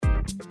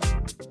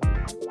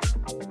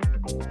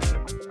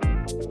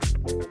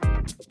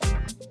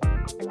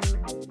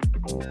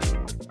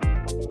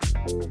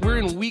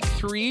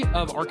3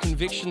 of our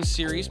Conviction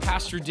series.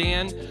 Pastor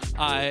Dan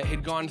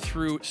had gone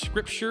through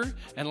Scripture,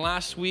 and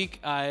last week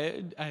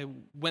I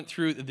went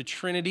through the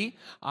Trinity,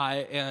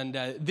 and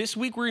this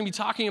week we're going to be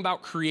talking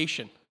about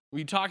creation. We're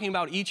going to be talking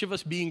about each of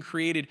us being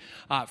created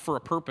for a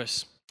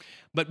purpose.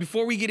 But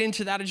before we get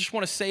into that, I just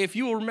want to say, if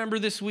you will remember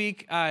this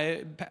week,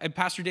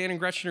 Pastor Dan and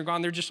Gretchen are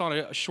gone. They're just on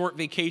a short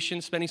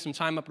vacation, spending some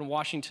time up in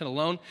Washington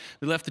alone.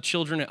 They left the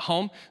children at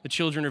home. The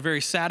children are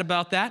very sad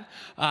about that.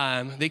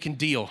 They can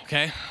deal,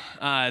 okay?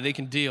 They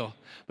can deal.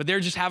 But they're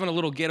just having a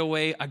little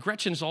getaway.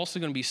 Gretchen's also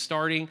going to be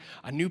starting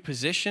a new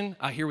position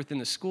here within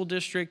the school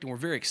district, and we're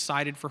very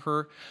excited for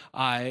her.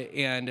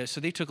 So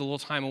they took a little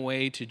time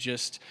away to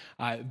just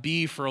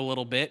be for a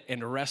little bit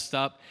and to rest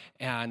up.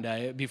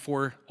 And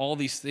before all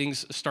these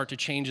things start to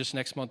change this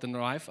next month in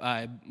their life,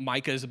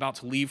 Micah is about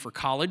to leave for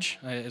college,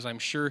 as I'm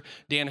sure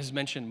Dan has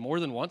mentioned more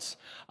than once.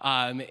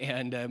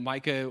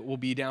 Micah will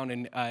be down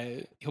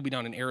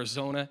in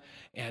Arizona,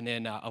 and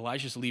then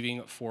Elijah's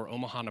leaving for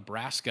Omaha,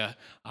 Nebraska,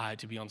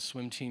 to be on the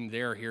swim team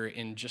there here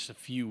in just a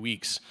few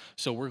weeks.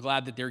 So we're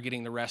glad that they're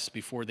getting the rest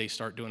before they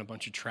start doing a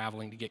bunch of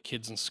traveling to get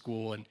kids in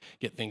school and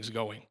get things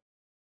going.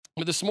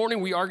 But this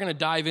morning we are going to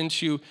dive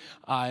into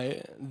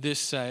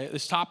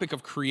this topic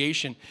of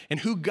creation and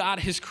who God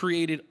has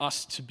created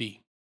us to be.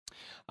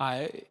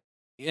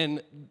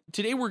 And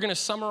today we're going to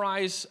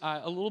summarize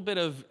a little bit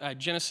of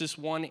Genesis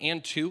 1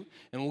 and 2,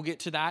 and we'll get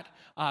to that.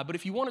 But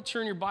if you want to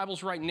turn your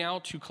Bibles right now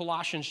to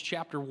Colossians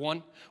chapter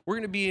 1, we're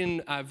going to be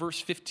in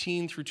verse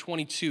 15 through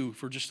 22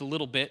 for just a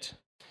little bit.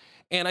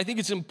 And I think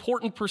it's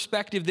important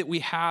perspective that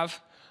we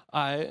have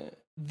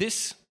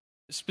this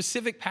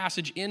specific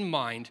passage in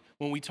mind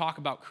when we talk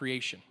about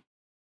creation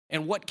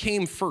and what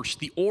came first,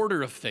 the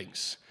order of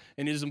things.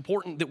 And it is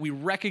important that we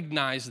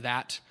recognize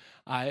that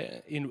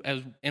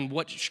and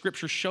what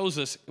Scripture shows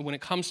us when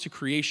it comes to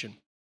creation.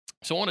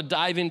 So I want to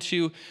dive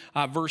into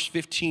verse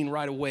 15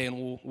 right away,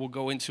 and we'll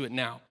go into it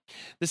now.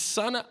 The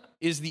Son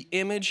is the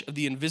image of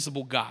the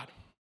invisible God,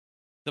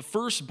 the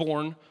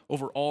firstborn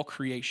over all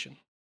creation.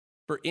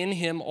 For in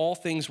him all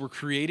things were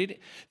created,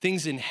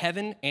 things in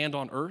heaven and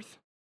on earth,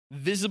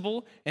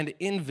 visible and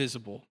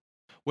invisible.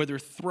 Whether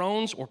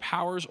thrones or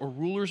powers or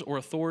rulers or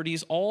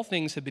authorities, all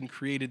things have been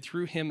created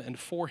through him and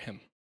for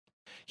him.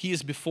 He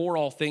is before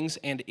all things,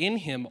 and in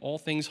him all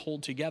things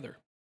hold together.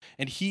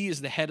 And he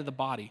is the head of the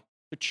body,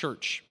 the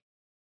church.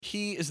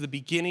 He is the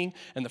beginning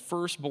and the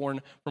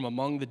firstborn from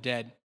among the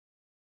dead,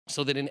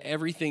 so that in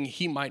everything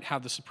he might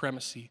have the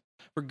supremacy.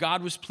 For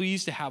God was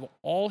pleased to have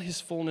all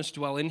his fullness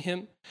dwell in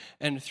him,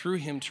 and through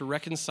him to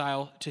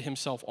reconcile to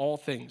himself all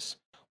things,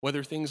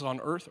 whether things on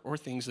earth or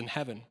things in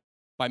heaven,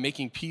 by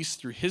making peace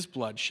through his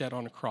blood shed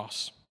on a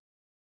cross.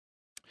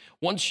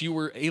 Once you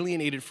were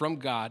alienated from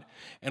God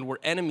and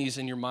were enemies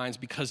in your minds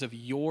because of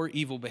your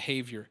evil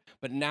behavior,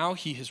 but now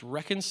he has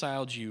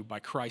reconciled you by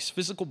Christ's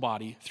physical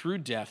body through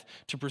death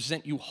to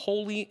present you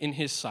holy in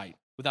his sight,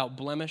 without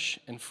blemish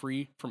and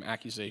free from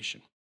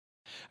accusation.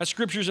 As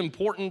Scripture is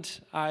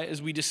important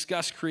as we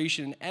discuss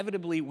creation,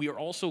 inevitably we are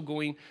also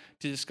going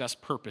to discuss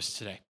purpose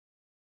today.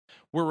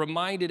 We're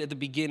reminded at the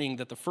beginning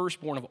that the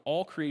firstborn of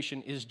all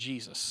creation is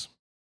Jesus,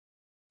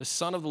 the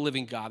Son of the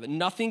living God, that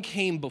nothing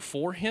came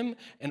before him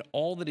and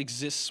all that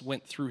exists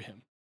went through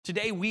him.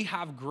 Today we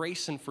have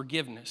grace and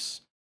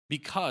forgiveness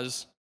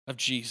because of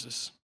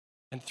Jesus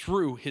and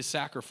through his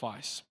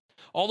sacrifice.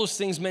 All those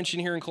things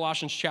mentioned here in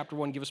Colossians chapter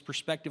 1 give us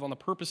perspective on the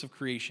purpose of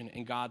creation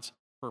and God's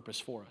purpose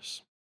for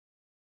us.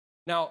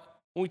 Now,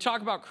 when we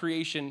talk about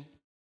creation,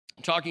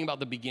 I'm talking about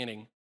the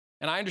beginning.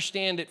 And I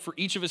understand that for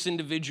each of us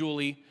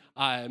individually,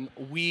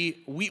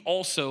 we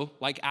also,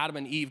 like Adam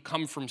and Eve,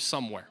 come from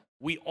somewhere.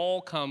 We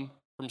all come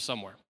from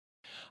somewhere.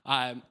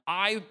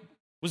 I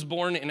was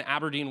born in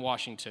Aberdeen,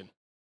 Washington,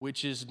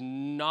 which is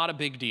not a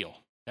big deal,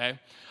 okay?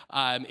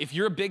 If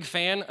you're a big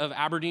fan of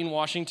Aberdeen,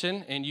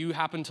 Washington, and you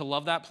happen to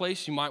love that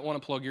place, you might want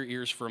to plug your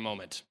ears for a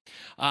moment.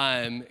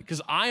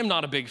 Because I am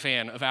not a big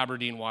fan of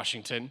Aberdeen,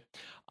 Washington.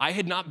 I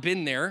had not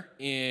been there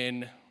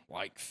in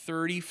like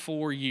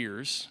 34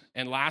 years,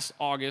 and last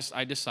August,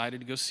 I decided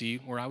to go see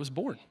where I was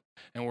born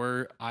and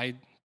where I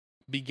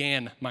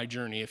began my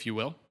journey, if you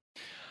will.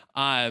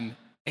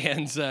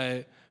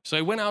 So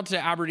I went out to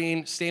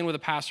Aberdeen, staying with a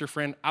pastor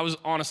friend. I was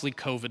honestly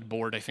COVID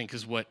bored, I think,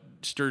 is what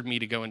stirred me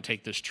to go and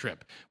take this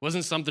trip. It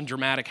wasn't something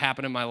dramatic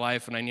happened in my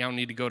life, and I now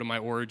need to go to my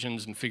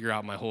origins and figure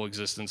out my whole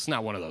existence.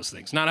 Not one of those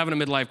things. Not having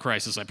a midlife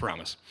crisis, I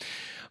promise.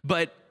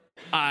 But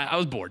I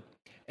was bored.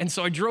 And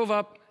so I drove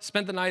up,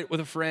 spent the night with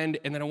a friend,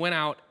 and then I went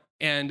out,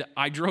 and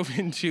I drove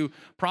into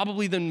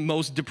probably the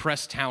most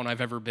depressed town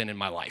I've ever been in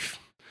my life.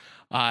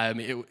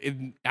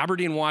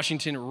 Aberdeen,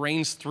 Washington, it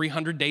rains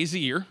 300 days a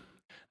year.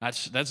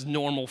 That's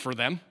normal for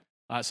them.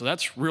 So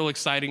that's real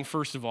exciting,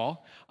 first of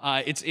all.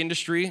 Its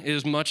industry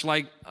is much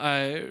like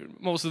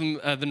most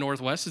of the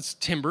Northwest. It's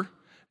timber.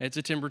 It's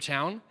a timber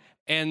town.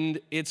 And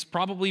it's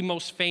probably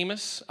most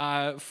famous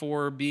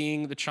for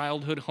being the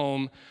childhood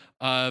home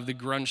of the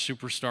grunge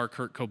superstar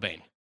Kurt Cobain.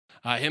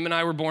 Him and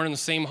I were born in the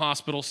same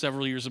hospital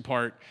several years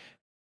apart.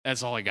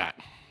 That's all I got.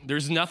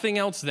 There's nothing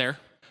else there.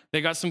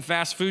 They got some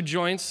fast food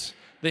joints,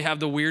 They have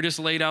the weirdest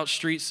laid out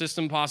street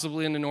system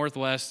possibly in the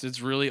Northwest.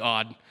 It's really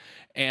odd.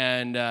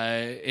 And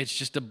it's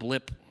just a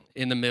blip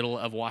in the middle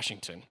of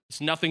Washington.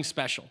 It's nothing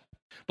special.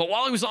 But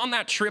while I was on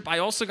that trip, I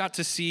also got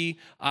to see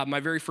my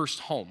very first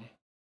home.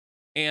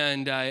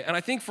 And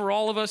I think for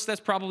all of us,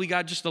 that's probably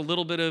got just a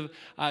little bit of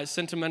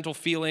sentimental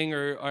feeling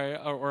or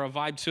a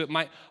vibe to it.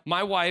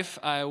 My wife,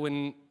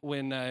 when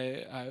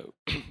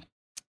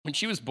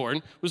she was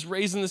born, was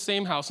raised in the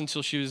same house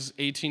until she was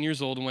 18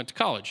 years old and went to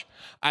college.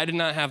 I did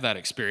not have that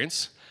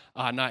experience,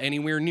 not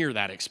anywhere near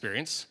that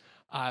experience.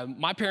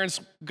 My parents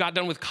got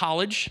done with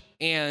college,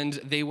 and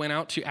they went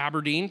out to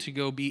Aberdeen to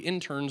go be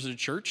interns at a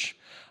church.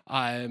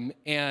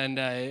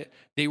 They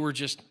were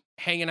just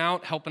hanging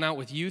out, helping out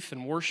with youth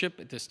and worship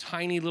at this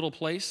tiny little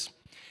place.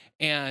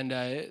 And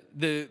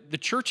the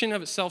church in and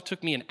of itself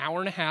took me an hour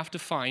and a half to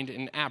find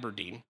in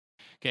Aberdeen.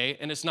 Okay,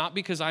 and it's not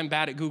because I'm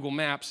bad at Google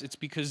Maps. It's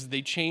because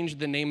they changed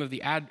the name of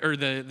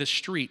the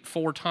street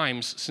 4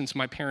 times since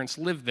my parents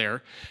lived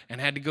there, and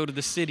had to go to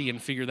the city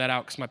and figure that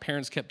out because my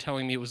parents kept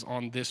telling me it was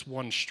on this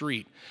one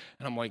street,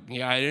 and I'm like,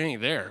 yeah, it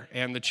ain't there.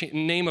 And the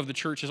name of the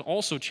church has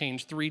also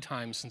changed 3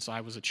 times since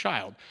I was a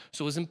child,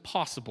 so it was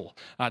impossible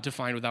to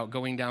find without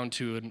going down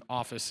to an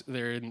office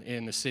there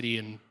in the city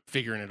and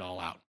figuring it all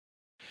out.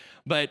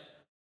 But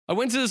I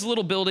went to this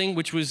little building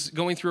which was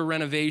going through a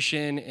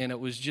renovation, and it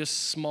was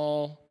just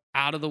small,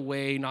 out of the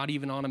way, not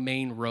even on a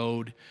main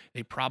road.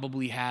 They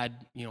probably had,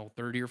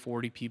 30 or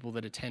 40 people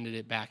that attended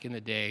it back in the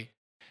day.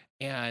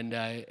 And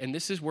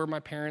this is where my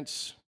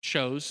parents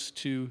chose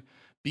to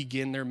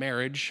begin their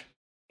marriage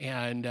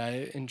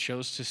and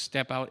chose to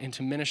step out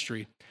into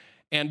ministry.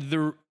 And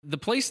the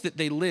place that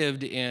they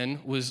lived in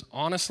was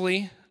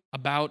honestly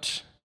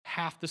about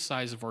half the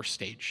size of our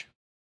stage.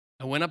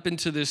 I went up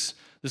into this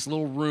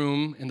little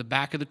room in the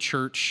back of the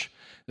church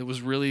that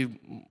was really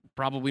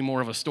probably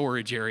more of a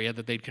storage area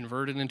that they'd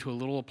converted into a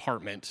little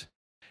apartment.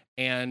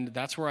 And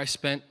that's where I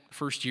spent the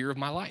first year of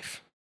my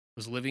life,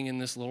 was living in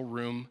this little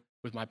room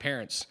with my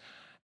parents.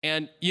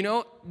 And,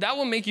 that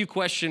will make you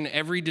question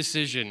every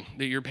decision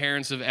that your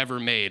parents have ever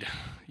made.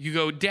 You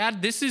go,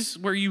 Dad, this is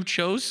where you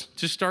chose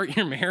to start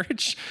your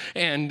marriage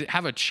and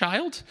have a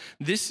child?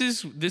 This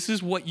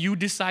is what you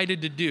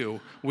decided to do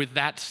with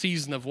that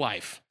season of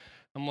life.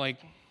 I'm like,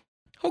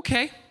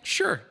 okay,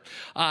 sure.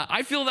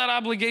 I feel that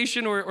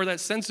obligation or that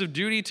sense of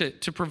duty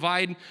to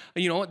provide,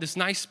 this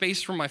nice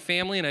space for my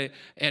family,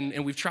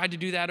 and we've tried to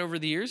do that over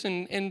the years,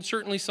 and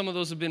certainly some of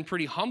those have been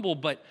pretty humble,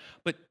 but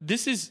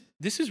this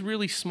is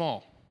really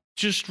small,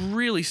 just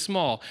really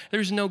small.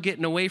 There's no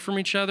getting away from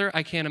each other.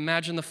 I can't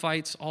imagine the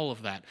fights, all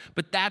of that.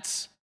 But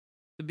that's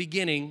the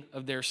beginning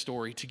of their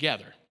story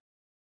together.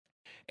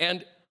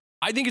 And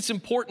I think it's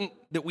important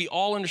that we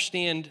all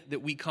understand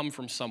that we come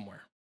from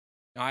somewhere.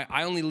 Now,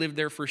 I only lived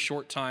there for a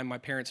short time. My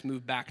parents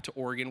moved back to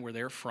Oregon, where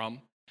they're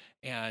from,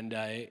 and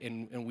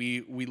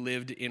we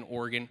lived in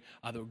Oregon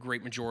the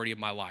great majority of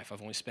my life.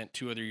 I've only spent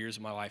 2 other years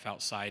of my life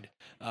outside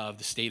of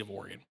the state of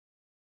Oregon.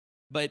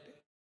 But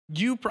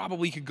you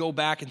probably could go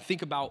back and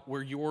think about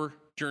where your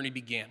journey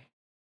began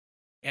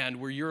and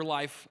where your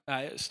life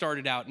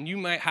started out, and you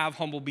might have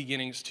humble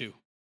beginnings too.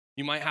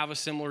 You might have a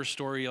similar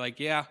story, like,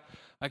 yeah,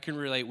 I can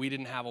relate. We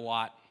didn't have a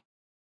lot.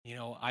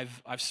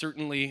 I've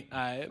certainly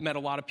met a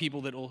lot of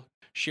people that will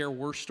share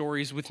worse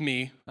stories with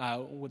me,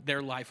 what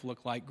their life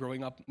looked like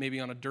growing up maybe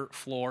on a dirt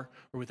floor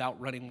or without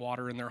running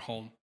water in their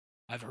home.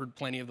 I've heard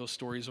plenty of those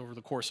stories over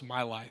the course of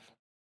my life.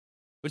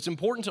 But it's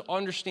important to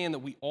understand that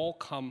we all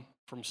come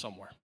from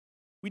somewhere.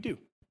 We do.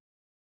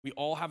 We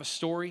all have a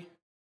story.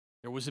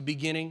 There was a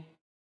beginning.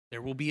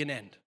 There will be an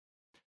end.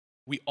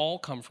 We all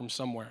come from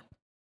somewhere.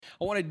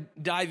 I want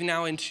to dive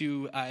now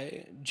into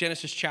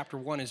Genesis chapter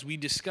 1 as we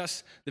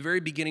discuss the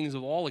very beginnings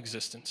of all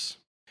existence.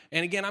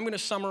 And again, I'm going to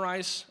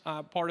summarize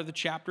part of the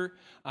chapter,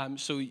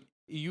 so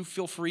you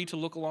feel free to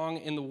look along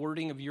in the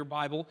wording of your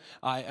Bible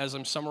as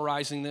I'm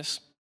summarizing this,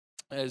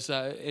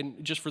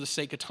 and just for the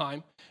sake of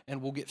time,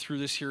 and we'll get through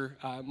this here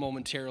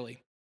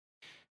momentarily.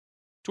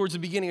 Towards the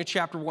beginning of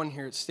chapter 1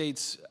 here, it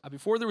states,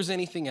 before there was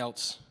anything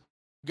else,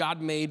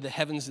 God made the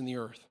heavens and the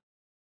earth.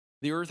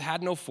 The earth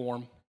had no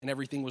form, and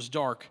everything was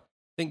dark.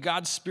 Then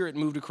God's Spirit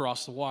moved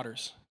across the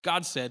waters.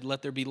 God said,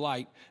 "Let there be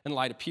light," and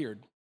light appeared.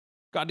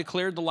 God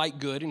declared the light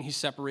good, and he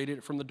separated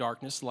it from the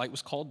darkness. The light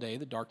was called day,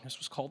 the darkness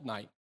was called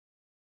night.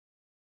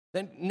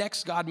 Then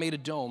next God made a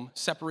dome,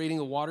 separating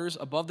the waters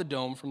above the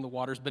dome from the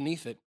waters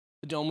beneath it.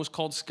 The dome was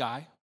called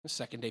sky. The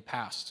second day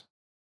passed.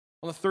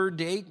 On the third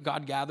day,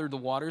 God gathered the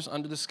waters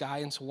under the sky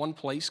into one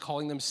place,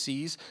 calling them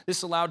seas.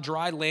 This allowed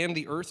dry land,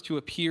 the earth, to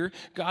appear.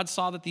 God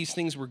saw that these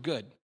things were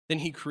good. Then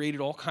he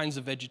created all kinds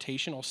of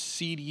vegetation, all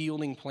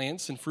seed-yielding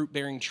plants and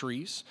fruit-bearing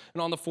trees.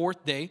 And on the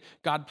 4th day,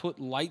 God put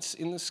lights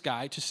in the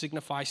sky to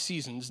signify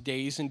seasons,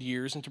 days, and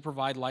years, and to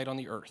provide light on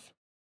the earth.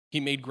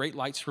 He made great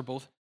lights for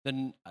both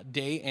the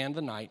day and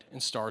the night,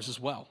 and stars as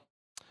well.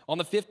 On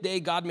the 5th day,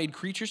 God made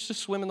creatures to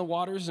swim in the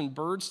waters and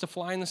birds to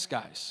fly in the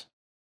skies.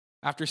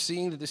 After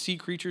seeing that the sea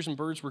creatures and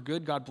birds were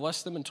good, God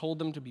blessed them and told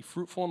them to be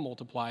fruitful and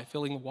multiply,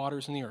 filling the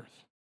waters and the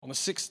earth. On the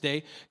sixth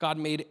day, God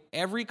made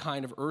every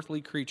kind of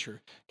earthly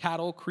creature,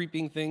 cattle,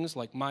 creeping things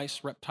like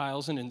mice,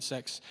 reptiles, and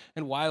insects,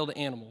 and wild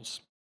animals.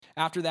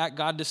 After that,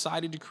 God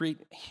decided to create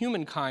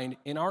humankind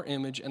in our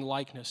image and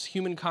likeness.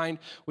 Humankind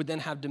would then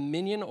have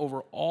dominion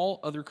over all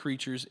other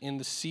creatures in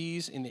the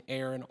seas, in the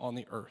air, and on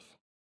the earth.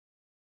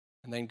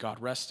 And then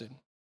God rested.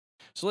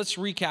 So let's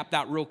recap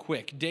that real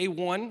quick. Day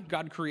one,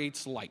 God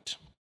creates light.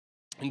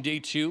 And day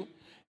two,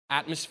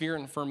 atmosphere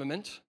and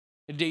firmament.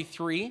 Day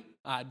three,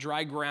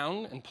 dry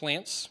ground and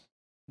plants.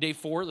 Day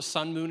four, the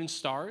sun, moon, and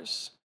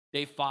stars.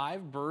 Day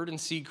five, bird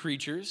and sea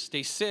creatures.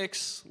 Day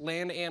six,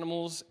 land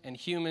animals and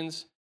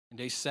humans. And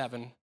day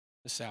seven,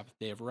 the Sabbath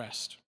day of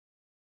rest.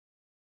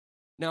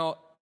 Now,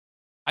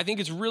 I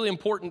think it's really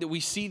important that we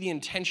see the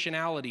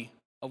intentionality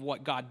of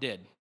what God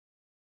did.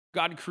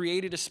 God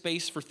created a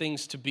space for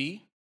things to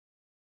be.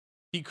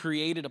 He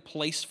created a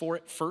place for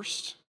it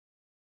first.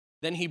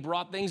 Then he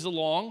brought things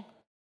along,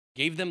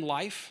 gave them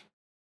life,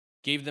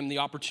 gave them the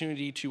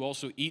opportunity to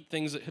also eat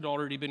things that had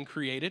already been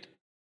created.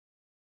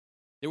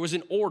 There was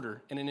an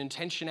order and an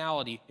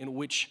intentionality in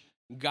which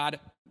God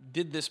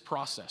did this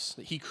process,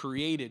 that he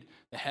created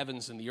the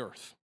heavens and the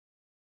earth.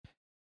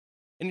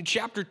 And in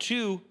chapter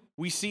 2,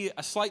 we see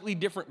a slightly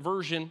different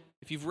version.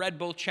 If you've read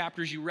both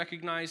chapters, you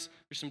recognize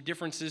there's some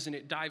differences, and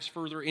it dives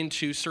further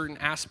into certain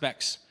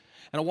aspects.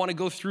 And I want to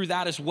go through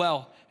that as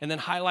well, and then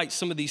highlight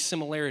some of these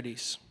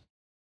similarities.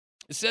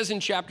 It says in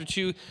chapter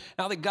 2,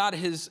 now that God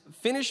has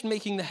finished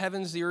making the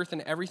heavens, the earth,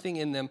 and everything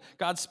in them,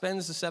 God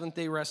spends the seventh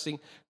day resting,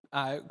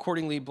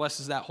 accordingly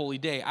blesses that holy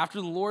day. After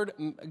the Lord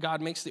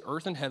God makes the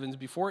earth and heavens,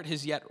 before it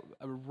has yet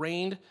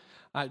rained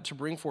to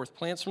bring forth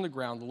plants from the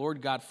ground, the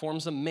Lord God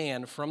forms a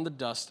man from the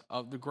dust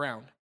of the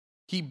ground.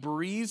 He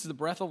breathes the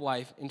breath of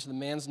life into the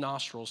man's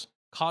nostrils,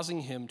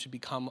 causing him to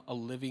become a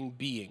living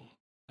being.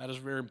 That is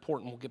very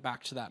important. We'll get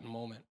back to that in a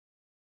moment.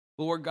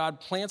 The Lord God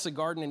plants a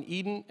garden in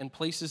Eden and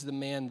places the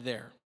man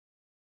there.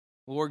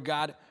 The Lord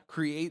God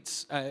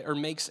creates or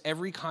makes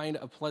every kind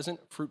of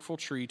pleasant, fruitful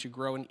tree to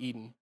grow in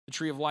Eden. The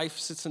tree of life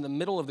sits in the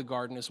middle of the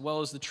garden, as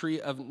well as the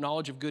tree of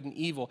knowledge of good and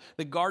evil.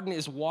 The garden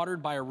is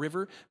watered by a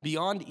river.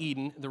 Beyond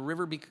Eden, the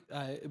river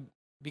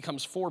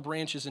becomes 4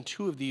 branches, and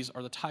 2 of these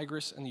are the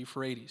Tigris and the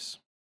Euphrates.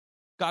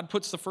 God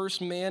puts the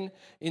first man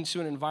into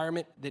an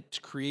environment that's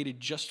created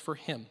just for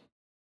him.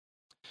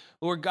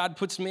 Lord God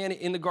puts man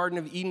in the Garden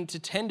of Eden to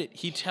tend it.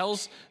 He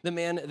tells the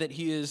man that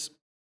he is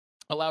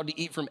allowed to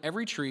eat from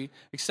every tree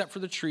except for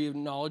the tree of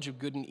knowledge of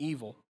good and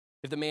evil.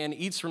 If the man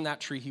eats from that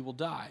tree, he will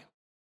die.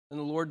 And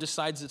the Lord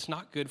decides it's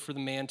not good for the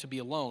man to be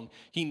alone.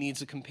 He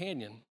needs a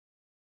companion.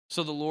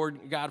 So the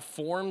Lord God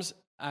forms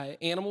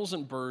animals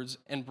and birds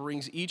and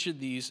brings each of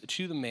these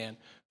to the man,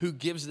 who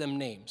gives them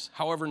names.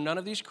 However, none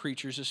of these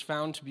creatures is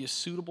found to be a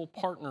suitable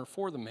partner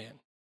for the man.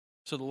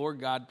 So the Lord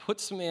God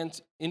puts the man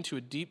into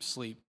a deep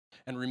sleep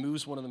and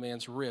removes one of the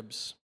man's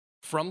ribs.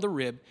 From the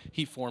rib,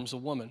 he forms a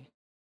woman.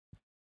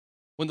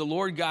 When the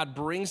Lord God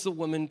brings the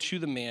woman to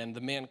the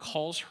man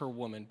calls her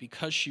woman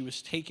because she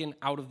was taken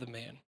out of the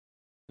man.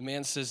 The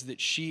man says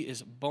that she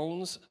is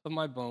bones of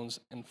my bones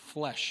and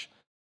flesh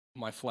of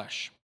my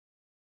flesh.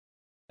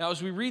 Now,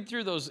 as we read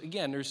through those,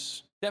 again,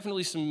 there's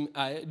definitely some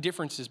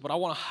differences, but I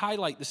want to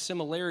highlight the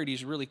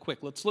similarities really quick.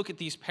 Let's look at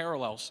these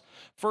parallels.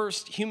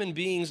 First, human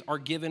beings are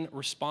given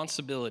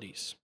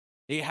responsibilities.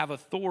 They have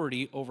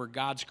authority over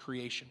God's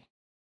creation.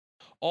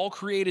 All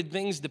created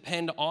things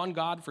depend on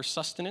God for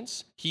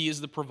sustenance. He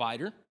is the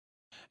provider.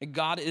 And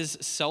God is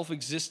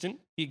self-existent.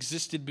 He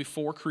existed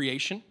before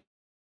creation.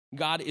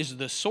 God is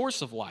the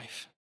source of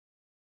life.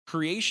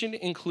 Creation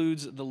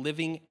includes the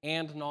living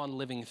and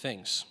non-living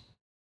things.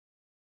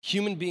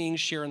 Human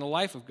beings share in the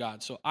life of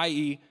God. So,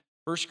 i.e.,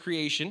 first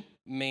creation,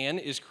 man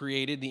is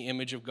created in the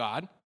image of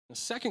God. The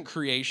second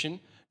creation,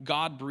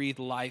 God breathed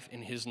life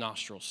in his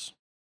nostrils.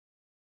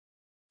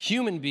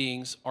 Human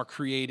beings are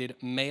created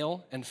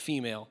male and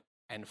female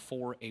and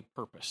for a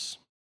purpose.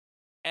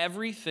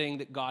 Everything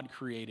that God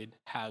created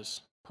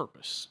has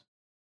purpose.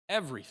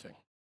 Everything.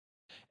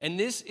 And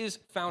this is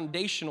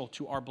foundational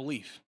to our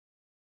belief.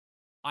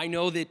 I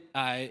know that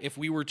if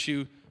we were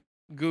to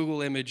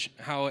Google image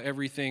how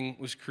everything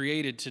was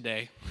created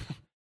today,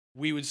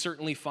 we would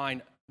certainly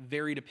find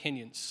varied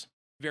opinions,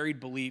 varied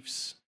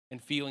beliefs,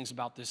 and feelings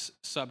about this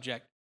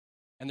subject,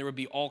 and there would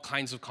be all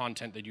kinds of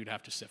content that you'd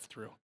have to sift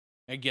through.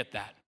 I get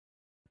that.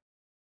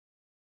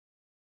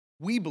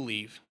 We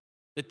believe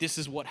that this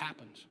is what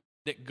happened,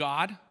 that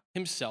God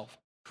himself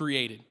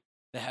created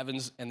the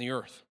heavens and the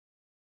earth.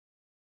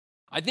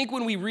 I think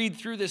when we read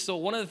through this, though,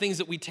 one of the things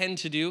that we tend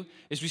to do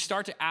is we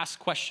start to ask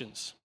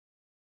questions.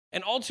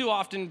 And all too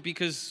often,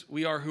 because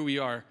we are who we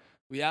are,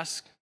 we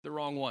ask the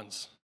wrong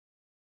ones.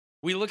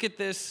 We look at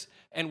this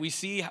and we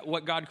see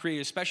what God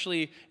created,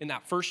 especially in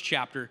that first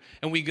chapter,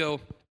 and we go,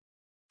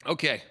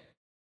 okay,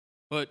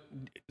 but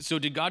so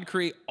did God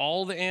create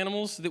all the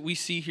animals that we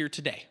see here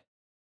today?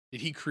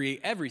 Did he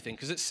create everything?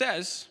 Because it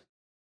says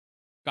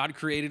God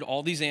created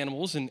all these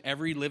animals and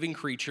every living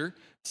creature.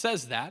 It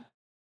says that.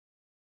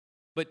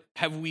 But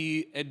do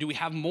we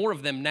have more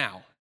of them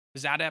now?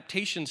 Has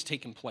adaptations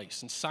taken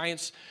place? And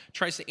science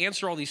tries to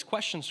answer all these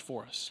questions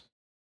for us.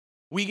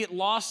 We get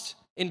lost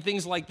in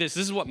things like this.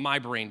 This is what my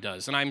brain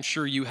does, and I'm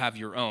sure you have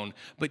your own.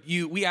 But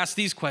we ask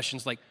these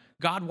questions like,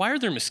 God, why are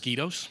there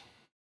mosquitoes?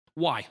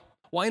 Why?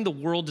 Why in the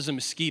world does a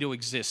mosquito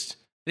exist?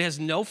 It has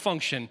no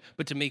function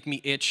but to make me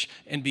itch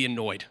and be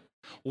annoyed.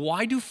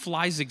 Why do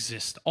flies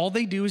exist? All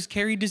they do is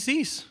carry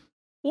disease.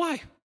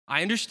 Why?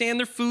 I understand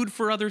they're food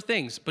for other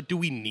things, but do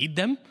we need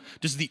them?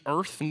 Does the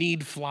earth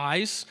need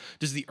flies?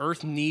 Does the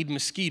earth need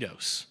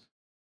mosquitoes?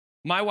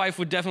 My wife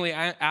would definitely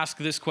ask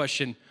this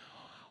question: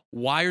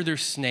 why are there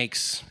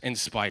snakes and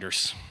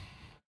spiders?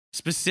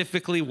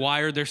 Specifically,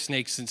 why are there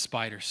snakes and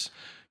spiders?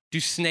 Do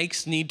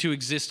snakes need to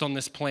exist on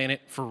this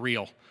planet for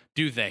real?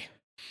 Do they?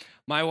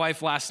 My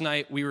wife last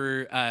night,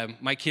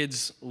 my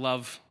kids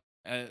love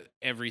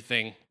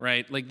everything,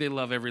 right? Like they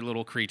love every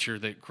little creature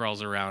that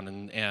crawls around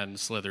and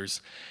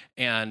slithers.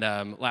 And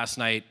last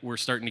night, we're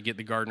starting to get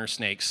the gardener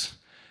snakes.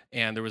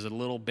 And there was a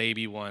little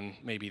baby one,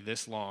 maybe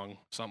this long,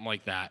 something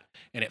like that.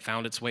 And it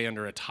found its way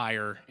under a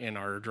tire in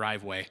our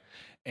driveway.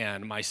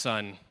 And my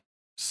son,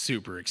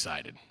 super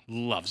excited,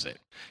 loves it.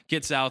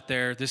 Gets out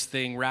there, this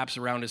thing wraps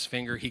around his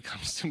finger. He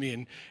comes to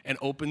me and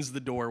opens the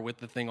door with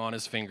the thing on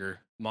his finger.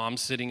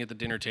 Mom's sitting at the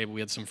dinner table. We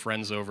had some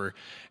friends over.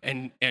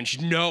 And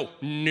she, no.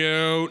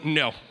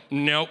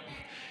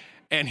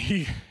 And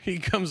he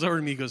comes over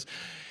to me, he's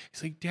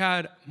like,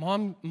 Dad,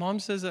 mom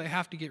says I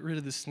have to get rid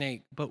of the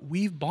snake, but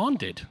we've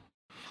bonded.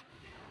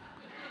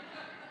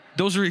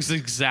 Those are his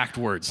exact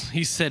words.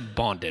 He said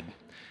bonded.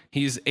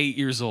 He's 8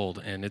 years old,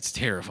 and it's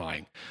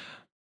terrifying.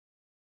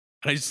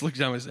 And I just looked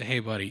down and said, hey,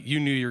 buddy, you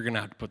knew you were going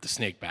to have to put the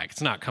snake back.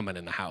 It's not coming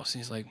in the house. And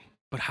he's like,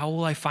 but how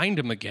will I find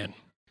him again?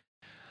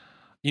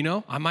 You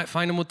know, I might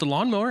find him with the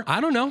lawnmower. I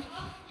don't know.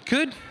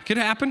 Could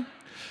happen.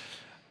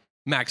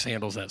 Max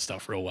handles that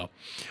stuff real well.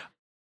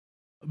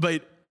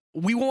 But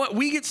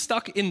we get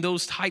stuck in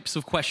those types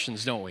of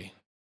questions, don't we?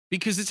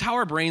 Because it's how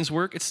our brains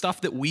work. It's stuff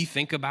that we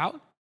think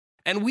about.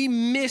 And we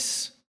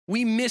miss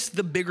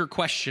the bigger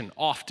question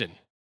often,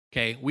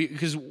 okay?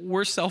 Because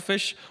we're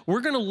selfish.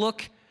 We're going to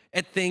look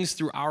at things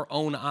through our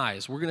own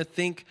eyes. We're going to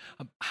think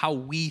how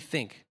we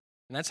think.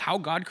 And that's how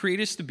God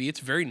created us to be. It's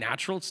very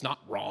natural. It's not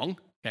wrong,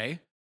 okay?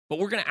 But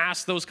we're going to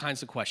ask those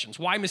kinds of questions.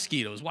 Why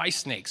mosquitoes? Why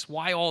snakes?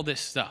 Why all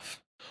this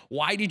stuff?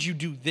 Why did you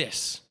do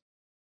this?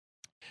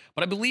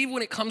 But I believe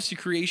when it comes to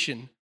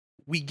creation,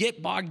 we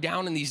get bogged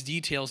down in these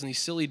details and these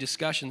silly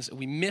discussions, and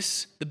we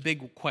miss the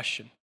big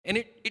question. And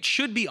it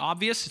should be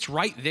obvious. It's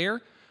right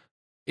there.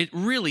 It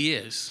really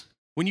is.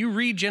 When you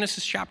read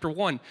Genesis chapter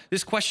 1,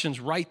 this question's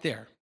right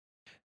there.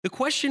 The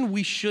question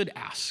we should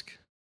ask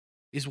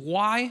is,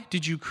 why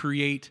did you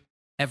create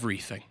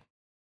everything?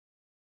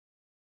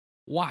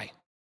 Why?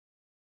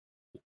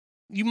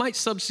 You might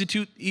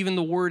substitute even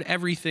the word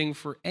everything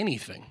for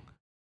anything.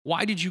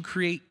 Why did you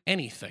create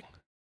anything?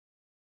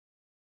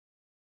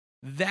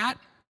 That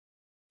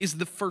is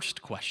the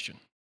first question,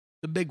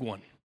 the big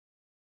one.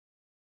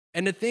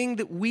 And the thing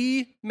that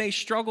we may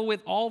struggle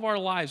with all of our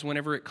lives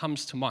whenever it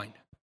comes to mind.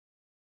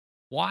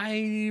 Why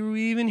are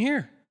we even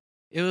here?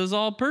 It was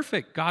all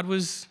perfect. God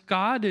was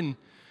God, and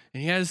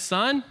he had his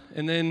son,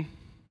 and then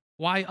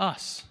why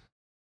us?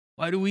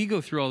 Why do we go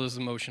through all this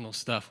emotional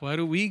stuff? Why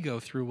do we go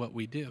through what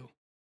we do?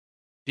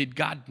 Did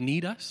God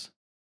need us?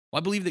 Well,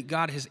 I believe that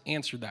God has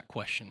answered that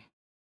question,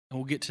 and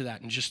we'll get to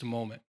that in just a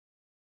moment.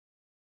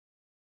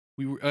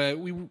 We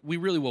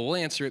really will. We'll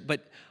answer it,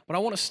 but I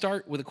want to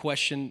start with a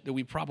question that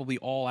we probably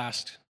all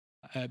asked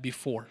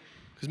before,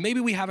 because maybe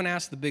we haven't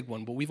asked the big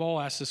one, but we've all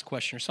asked this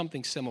question or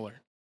something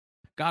similar.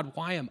 God,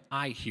 why am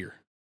I here?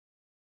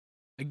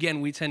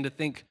 Again, we tend to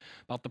think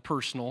about the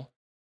personal.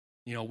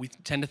 We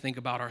tend to think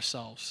about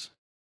ourselves.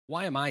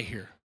 Why am I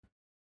here?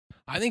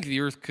 I think the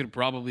earth could have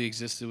probably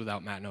existed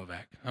without Matt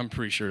Novak. I'm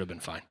pretty sure it would have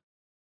been fine.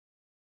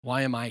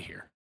 Why am I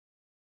here?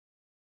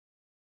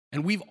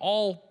 And we've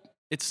all,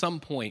 at some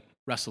point,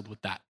 wrestled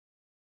with that.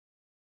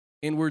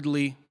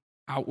 Inwardly,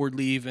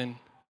 outwardly even,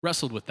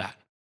 wrestled with that.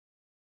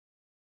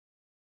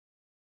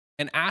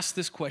 And asked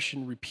this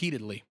question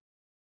repeatedly.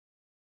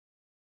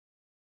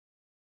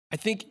 I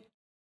think,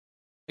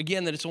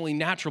 again, that it's only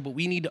natural, but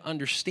we need to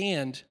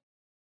understand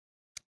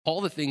all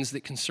the things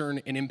that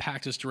concern and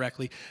impact us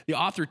directly. The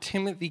author,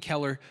 Timothy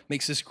Keller,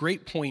 makes this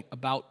great point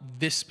about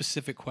this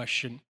specific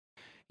question.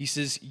 He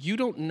says, you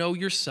don't know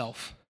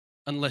yourself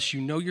unless you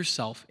know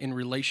yourself in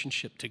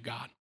relationship to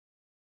God.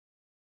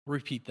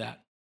 Repeat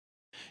that.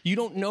 You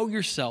don't know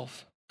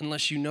yourself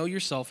unless you know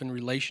yourself in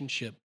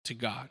relationship to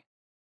God.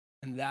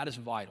 And that is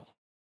vital.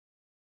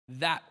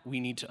 That we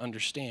need to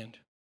understand.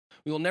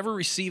 We will never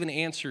receive an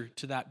answer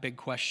to that big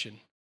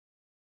question.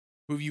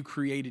 Who have you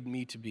created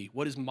me to be?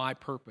 What is my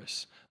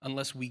purpose?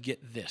 Unless we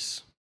get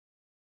this.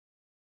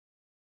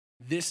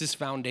 This is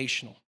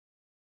foundational.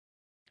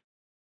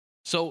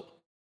 So,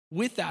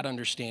 with that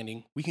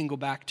understanding, we can go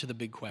back to the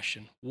big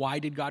question. Why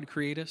did God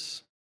create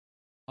us?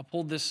 I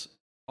pulled this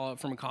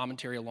from a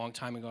commentary a long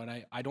time ago,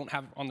 and I don't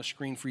have it on the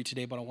screen for you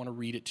today, but I want to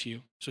read it to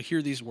you. So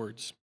hear these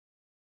words.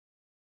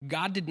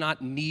 God did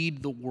not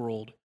need the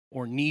world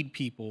or need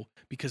people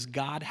because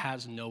God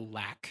has no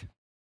lack.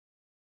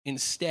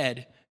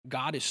 Instead,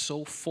 God is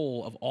so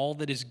full of all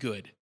that is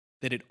good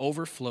that it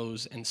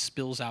overflows and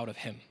spills out of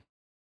him.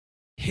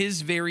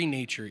 His very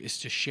nature is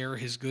to share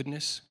his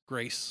goodness,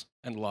 grace,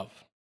 and love.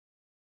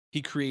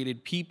 He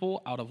created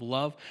people out of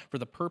love for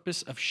the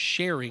purpose of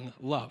sharing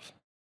love.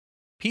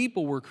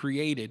 People were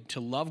created to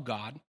love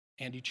God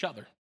and each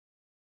other.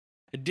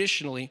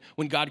 Additionally,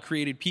 when God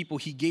created people,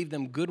 he gave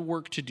them good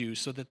work to do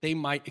so that they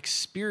might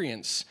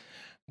experience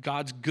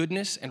God's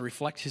goodness and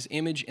reflect his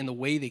image in the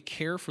way they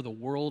care for the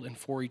world and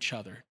for each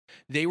other.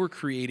 They were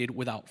created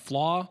without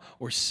flaw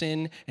or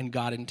sin, and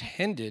God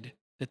intended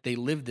that they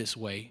live this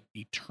way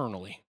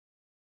eternally.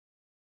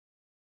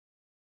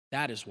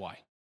 That is why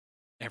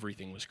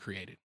everything was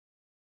created,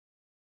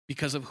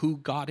 because of who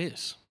God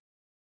is.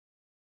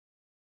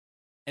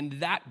 And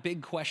that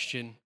big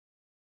question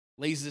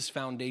lays this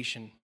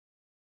foundation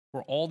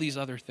for all these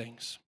other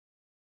things.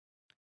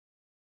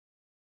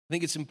 I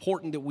think it's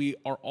important that we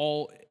are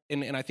all,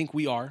 and I think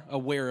we are,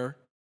 aware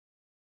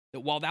that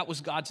while that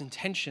was God's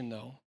intention,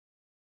 though,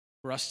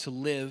 for us to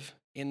live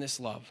in this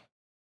love,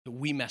 that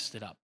we messed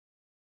it up.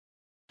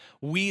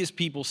 We as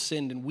people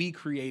sinned, and we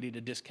created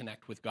a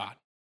disconnect with God.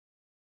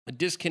 A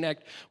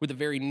disconnect with the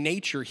very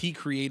nature he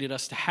created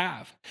us to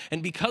have.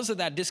 And because of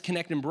that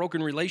disconnect and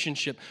broken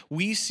relationship,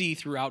 we see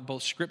throughout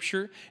both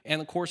Scripture and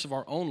the course of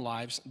our own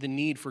lives the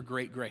need for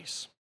great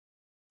grace.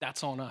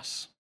 That's on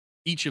us,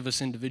 each of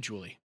us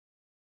individually.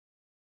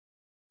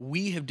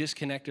 We have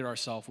disconnected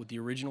ourselves with the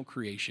original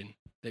creation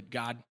that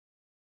God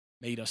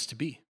made us to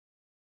be.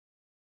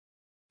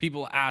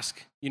 People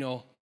ask,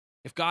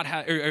 if God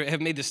had, or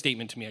have made this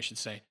statement to me, I should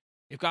say,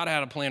 if God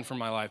had a plan for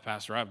my life,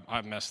 Pastor,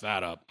 I've messed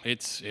that up.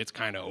 It's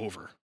kind of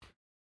over.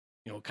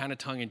 Kind of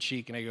tongue in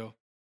cheek. And I go,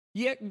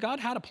 yeah, God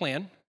had a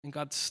plan, and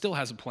God still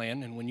has a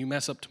plan. And when you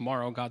mess up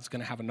tomorrow, God's going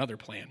to have another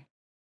plan.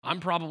 I'm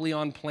probably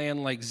on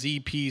plan like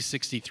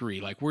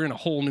ZP63, like we're in a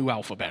whole new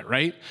alphabet,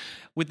 right?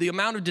 With the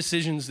amount of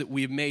decisions that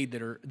we've made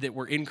that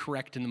were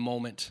incorrect in the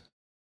moment,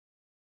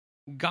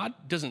 God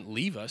doesn't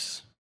leave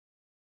us,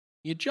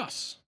 he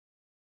adjusts.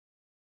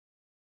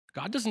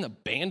 God doesn't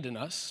abandon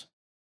us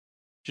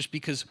just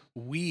because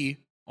we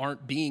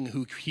aren't being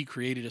who he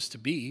created us to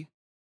be.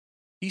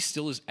 He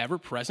still is ever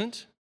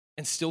present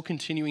and still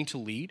continuing to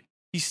lead.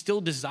 He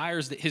still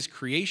desires that his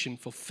creation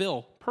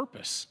fulfill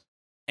purpose.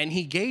 And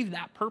he gave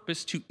that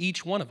purpose to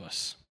each one of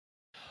us.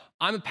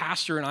 I'm a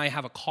pastor and I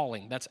have a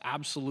calling. That's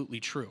absolutely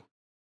true.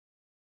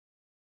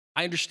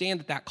 I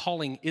understand that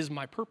calling is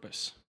my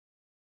purpose.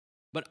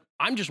 But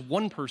I'm just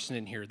one person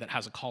in here that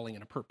has a calling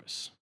and a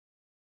purpose.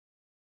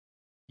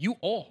 You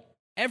all,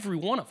 every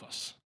one of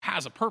us,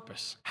 has a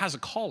purpose, has a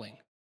calling.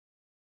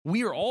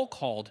 We are all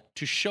called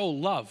to show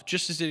love,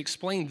 just as it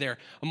explained there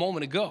a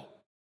moment ago.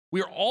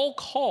 We are all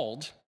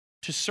called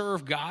to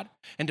serve God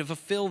and to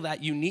fulfill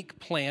that unique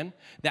plan,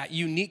 that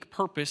unique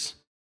purpose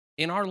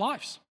in our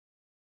lives.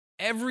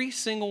 Every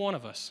single one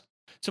of us.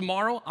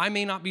 Tomorrow, I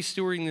may not be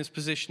stewarding this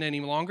position any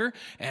longer,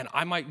 and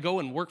I might go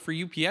and work for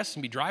UPS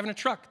and be driving a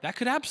truck. That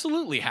could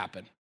absolutely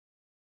happen.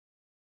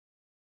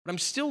 But I'm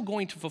still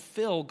going to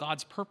fulfill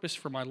God's purpose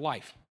for my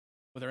life,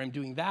 whether I'm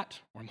doing that,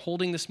 or I'm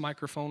holding this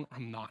microphone, or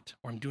I'm not,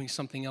 or I'm doing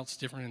something else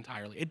different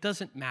entirely. It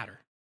doesn't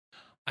matter.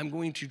 I'm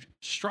going to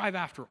strive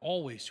after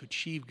always to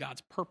achieve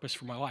God's purpose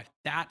for my life.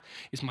 That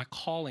is my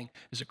calling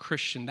as a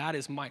Christian. That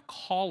is my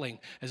calling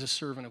as a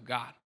servant of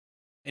God.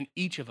 And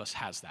each of us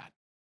has that.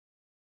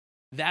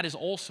 That is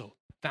also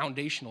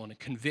foundational and a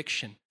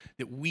conviction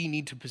that we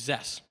need to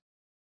possess.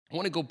 I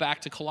want to go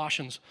back to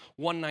Colossians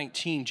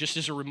 1:19 just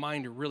as a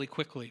reminder really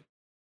quickly.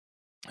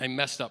 I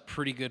messed up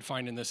pretty good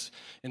finding this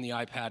in the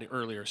iPad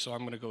earlier, so I'm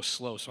going to go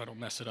slow so I don't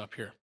mess it up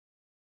here.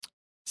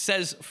 It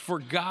says, "For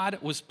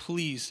God was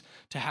pleased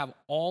to have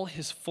all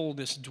his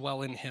fullness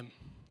dwell in him,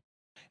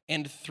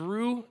 and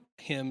through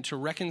him to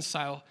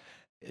reconcile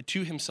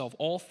to himself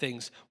all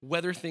things,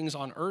 whether things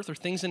on earth or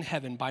things in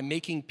heaven, by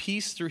making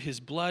peace through his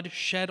blood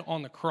shed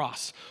on the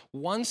cross.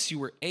 Once you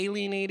were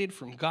alienated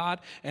from God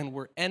and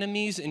were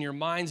enemies in your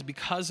minds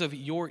because of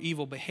your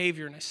evil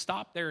behavior." And I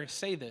stop there and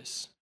say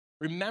this.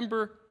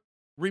 Remember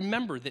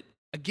that,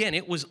 again,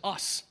 it was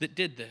us that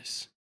did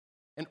this.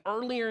 And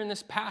earlier in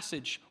this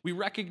passage, we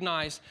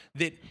recognize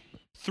that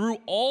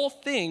through all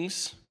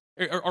things,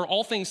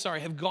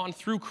 have gone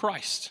through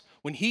Christ.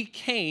 When he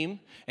came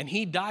and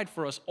he died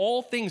for us,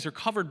 all things are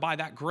covered by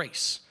that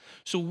grace.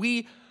 So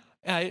we,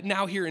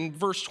 now here in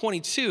verse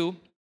 22,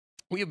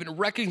 we have been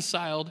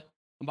reconciled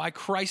by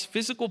Christ's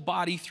physical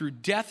body through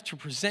death to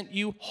present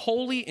you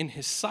holy in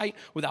his sight,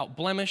 without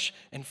blemish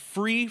and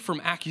free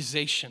from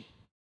accusation.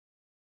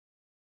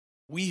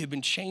 We have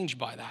been changed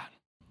by that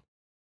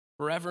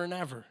forever and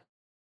ever.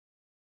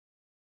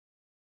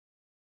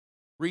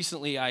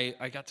 Recently,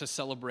 I got to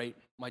celebrate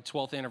my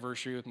 12th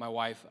anniversary with my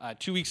wife.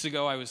 2 weeks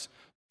ago, I was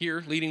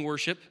here leading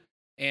worship,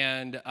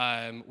 and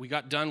we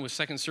got done with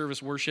second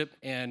service worship,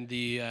 and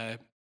the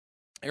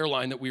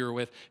airline that we were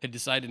with had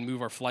decided to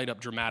move our flight up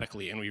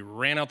dramatically, and we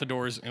ran out the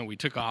doors, and we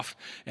took off,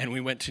 and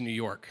we went to New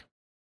York.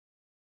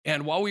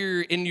 And while we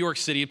were in New York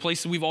City, a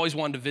place that we've always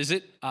wanted to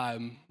visit,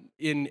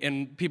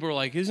 and people were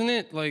like, "Isn't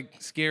it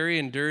like scary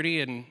and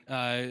dirty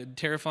and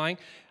terrifying?"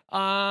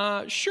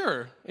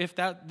 Sure, if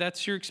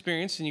that's your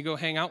experience and you go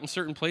hang out in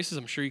certain places,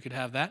 I'm sure you could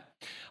have that.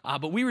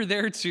 But we were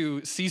there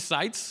to see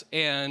sights,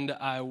 and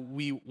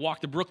we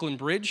walked the Brooklyn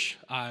Bridge,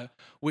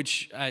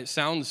 which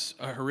sounds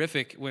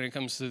horrific when it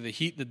comes to the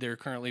heat that they're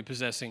currently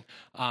possessing.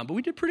 But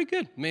we did pretty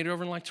good. Made it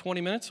over in like 20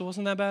 minutes. It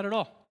wasn't that bad at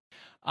all.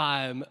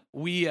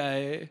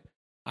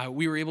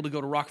 We were able to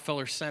go to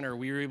Rockefeller Center.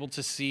 We were able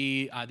to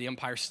see the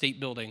Empire State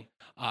Building,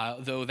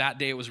 though that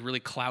day it was really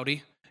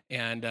cloudy.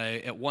 And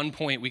at one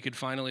point, we could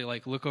finally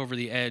look over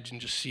the edge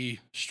and just see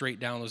straight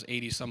down those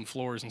 80-some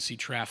floors and see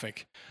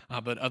traffic.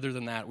 But other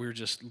than that, we were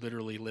just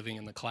literally living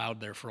in the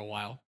cloud there for a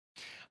while.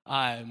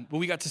 But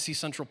we got to see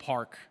Central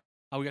Park.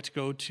 We got to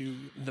go to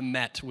the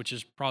Met, which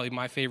is probably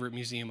my favorite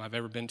museum I've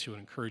ever been to,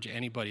 and encourage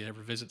anybody that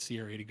ever visits the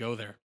area to go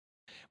there.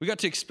 We got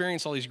to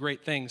experience all these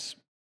great things.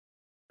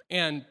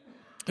 And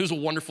it was a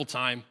wonderful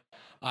time,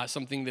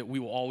 something that we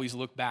will always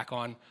look back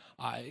on.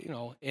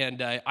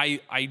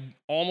 I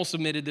almost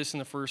admitted this in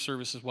the first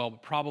service as well,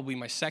 but probably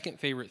my second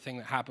favorite thing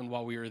that happened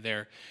while we were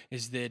there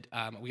is that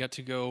we got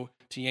to go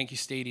to Yankee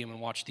Stadium and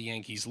watch the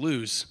Yankees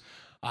lose,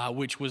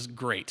 which was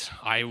great.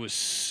 I was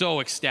so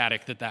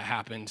ecstatic that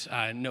happened.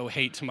 No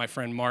hate to my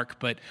friend Mark,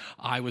 but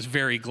I was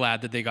very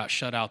glad that they got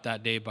shut out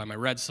that day by my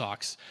Red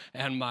Sox,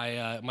 and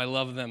my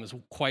love of them is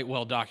quite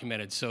well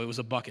documented, so it was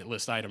a bucket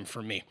list item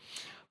for me.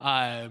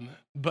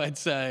 But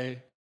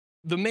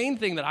the main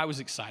thing that I was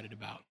excited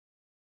about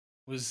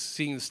was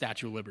seeing the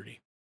Statue of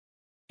Liberty.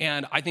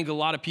 And I think a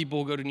lot of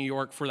people go to New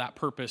York for that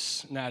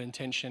purpose and that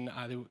intention.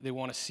 They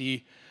want to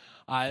see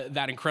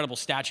that incredible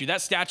statue.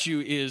 That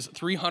statue is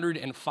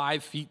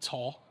 305 feet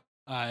tall.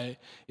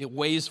 It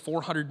weighs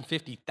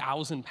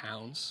 450,000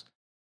 pounds.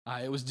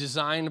 It was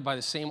designed by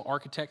the same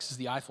architects as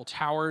the Eiffel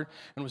Tower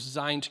and was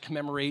designed to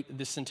commemorate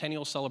the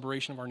centennial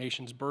celebration of our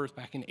nation's birth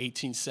back in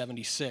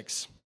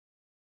 1876.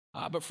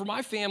 But for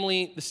my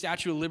family, the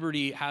Statue of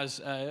Liberty has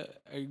a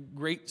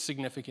great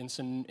significance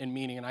and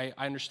meaning, and I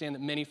understand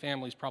that many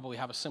families probably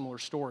have a similar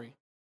story.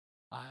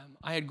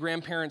 I had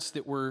grandparents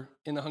that were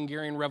in the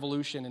Hungarian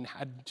Revolution and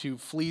had to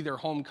flee their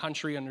home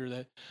country under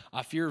the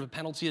fear of a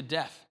penalty of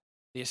death.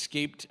 They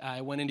escaped,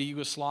 went into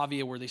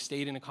Yugoslavia, where they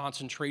stayed in a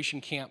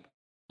concentration camp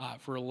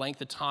for a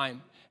length of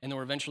time, and they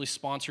were eventually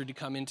sponsored to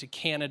come into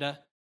Canada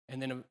and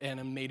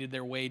then made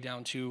their way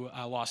down to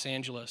Los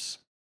Angeles.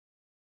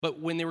 But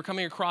when they were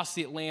coming across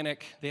the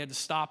Atlantic, they had to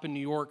stop in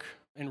New York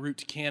en route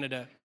to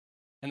Canada.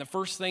 And the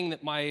first thing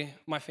that my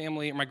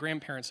family and my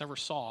grandparents ever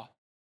saw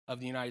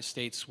of the United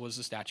States was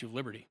the Statue of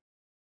Liberty.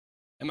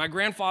 And my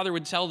grandfather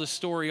would tell this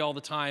story all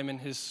the time in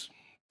his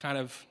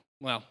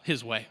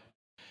his way.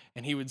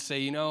 And he would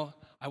say,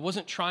 I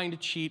wasn't trying to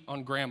cheat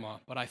on grandma,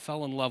 but I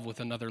fell in love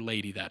with another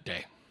lady that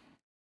day.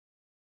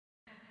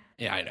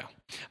 Yeah, I know.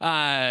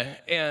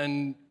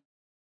 And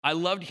I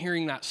loved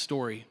hearing that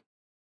story.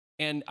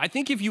 And I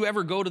think if you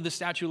ever go to the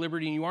Statue of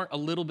Liberty and you aren't a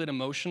little bit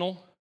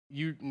emotional,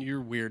 you're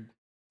weird,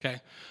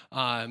 okay?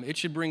 It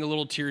should bring a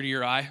little tear to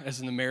your eye as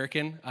an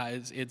American.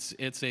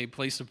 It's a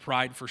place of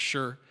pride for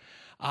sure.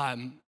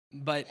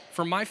 But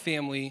for my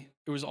family,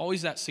 there was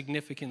always that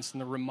significance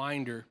and the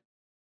reminder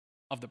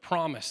of the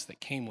promise that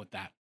came with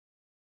that,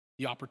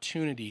 the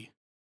opportunity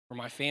for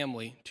my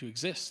family to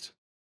exist.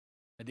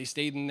 Had they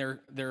stayed in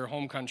their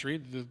home country,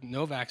 the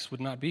Novaks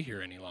would not be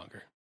here any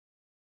longer.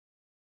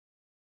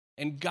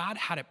 And God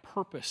had a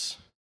purpose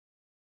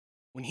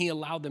when he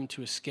allowed them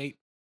to escape.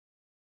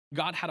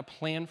 God had a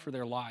plan for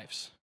their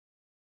lives.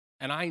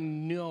 And I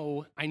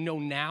know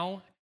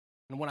now,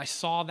 and when I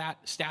saw that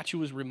statue,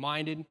 was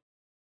reminded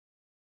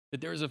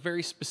that there is a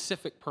very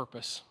specific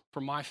purpose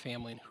for my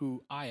family and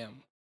who I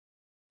am.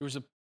 There was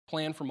a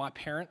plan for my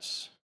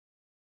parents,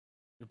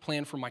 a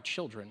plan for my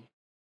children.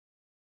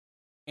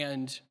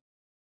 And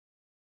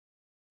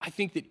I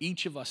think that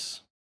each of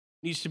us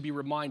needs to be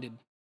reminded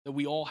that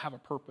we all have a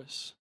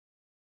purpose.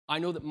 I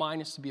know that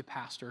mine is to be a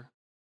pastor.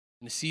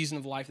 In the season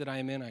of life that I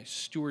am in, I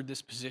steward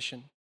this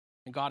position,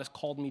 and God has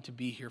called me to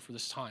be here for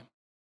this time,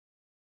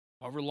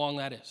 however long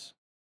that is.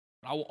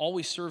 But I will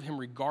always serve him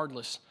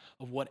regardless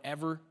of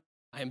whatever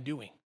I am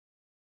doing.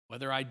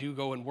 Whether I do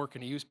go and work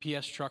in a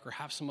UPS truck or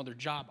have some other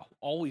job, I'll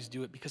always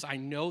do it because I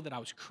know that I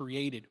was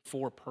created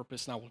for a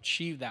purpose, and I will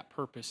achieve that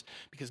purpose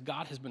because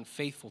God has been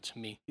faithful to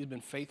me. He's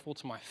been faithful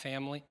to my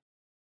family,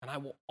 and I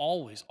will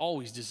always,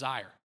 always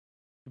desire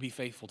to be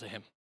faithful to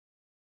him.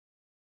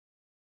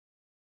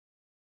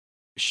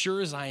 As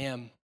sure as I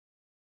am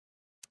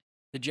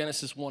that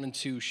Genesis 1 and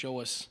 2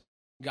 show us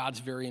God's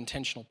very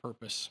intentional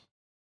purpose,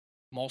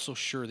 I'm also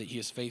sure that he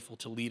is faithful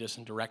to lead us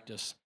and direct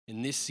us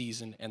in this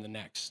season and the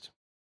next.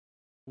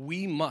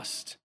 We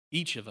must,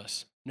 each of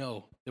us,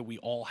 know that we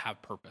all have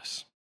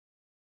purpose.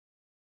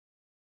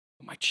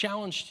 But my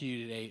challenge to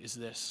you today is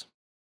this,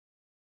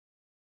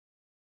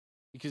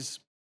 because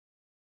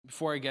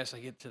before I get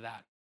to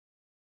that,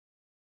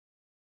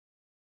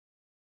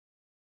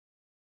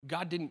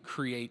 God didn't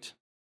create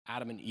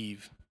Adam and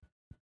Eve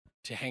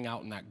to hang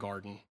out in that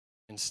garden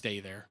and stay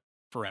there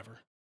forever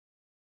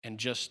and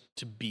just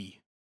to be.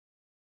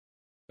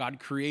 God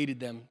created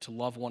them to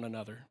love one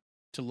another,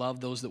 to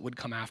love those that would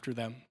come after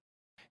them,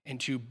 and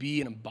to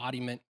be an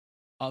embodiment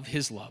of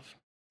his love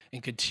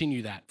and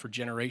continue that for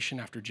generation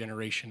after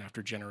generation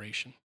after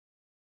generation.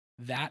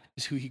 That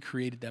is who he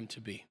created them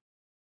to be.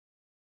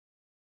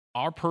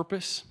 Our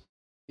purpose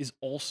is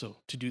also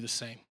to do the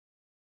same,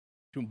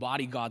 to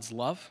embody God's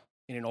love,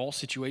 and in all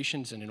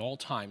situations and in all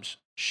times,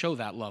 show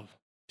that love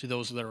to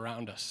those that are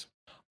around us.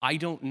 I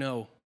don't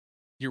know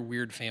your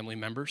weird family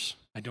members.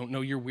 I don't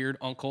know your weird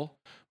uncle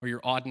or your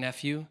odd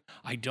nephew.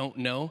 I don't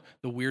know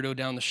the weirdo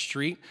down the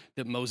street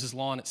that mows his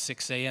lawn at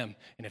 6 a.m.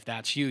 And if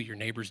that's you, your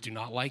neighbors do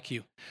not like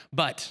you.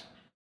 But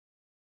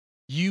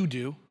you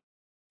do,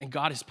 and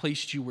God has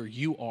placed you where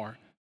you are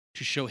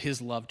to show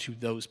his love to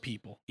those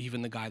people,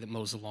 even the guy that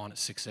mows the lawn at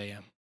 6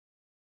 a.m.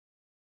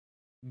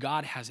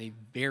 God has a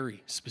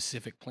very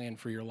specific plan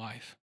for your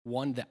life,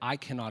 one that I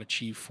cannot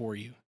achieve for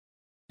you,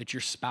 that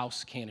your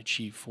spouse can't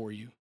achieve for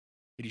you.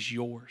 It is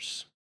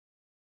yours,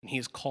 and he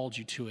has called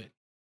you to it.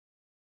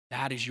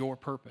 That is your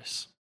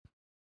purpose.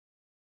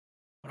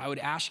 But I would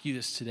ask you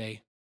this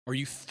today, are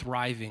you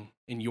thriving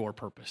in your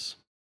purpose?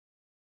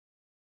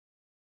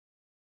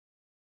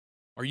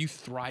 Are you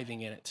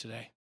thriving in it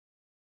today?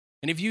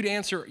 And if you'd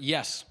answer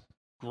yes,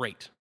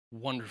 great,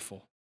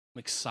 wonderful, I'm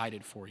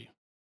excited for you.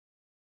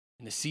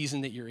 In the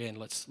season that you're in,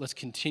 let's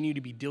continue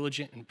to be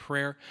diligent in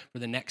prayer for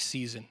the next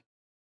season,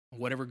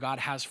 whatever God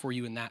has for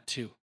you in that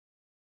too.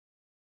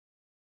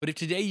 But if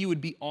today you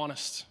would be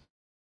honest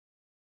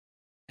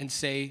and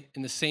say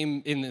in the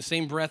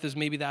same breath as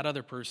maybe that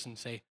other person,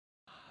 say,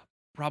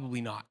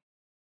 probably not.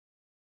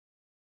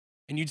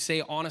 And you'd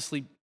say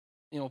honestly,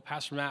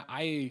 Pastor Matt,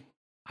 I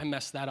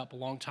messed that up a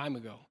long time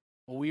ago.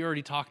 Well, we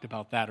already talked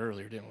about that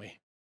earlier, didn't we?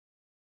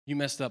 You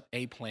messed up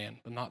a plan,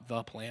 but not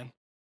the plan.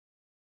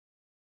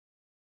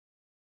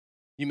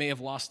 You may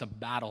have lost a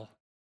battle,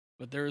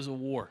 but there is a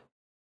war.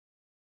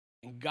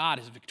 And God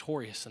is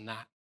victorious in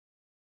that.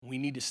 We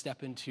need to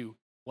step into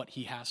what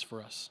he has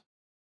for us.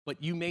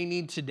 But you may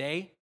need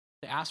today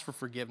to ask for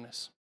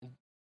forgiveness.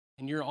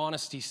 And your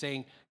honesty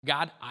saying,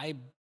 God, I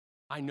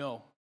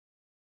know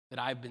that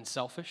I've been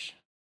selfish.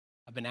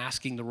 I've been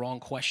asking the wrong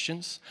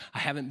questions. I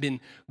haven't been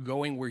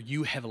going where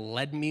you have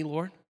led me,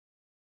 Lord.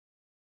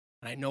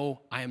 And I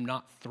know I am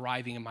not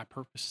thriving in my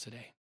purpose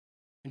today.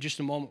 In just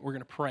a moment, we're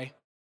going to pray.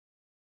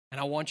 And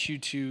I want you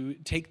to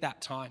take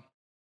that time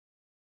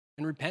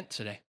and repent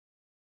today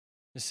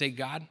and say,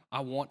 God, I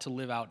want to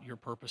live out your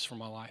purpose for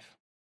my life.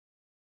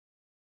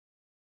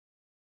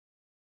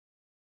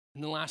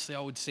 And then lastly, I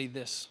would say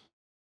this.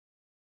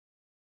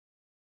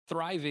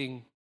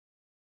 Thriving,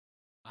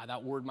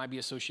 that word might be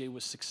associated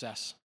with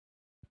success.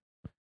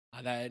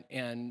 I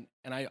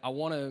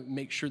want to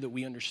make sure that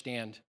we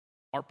understand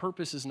our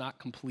purpose is not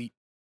complete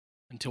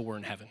until we're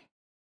in heaven.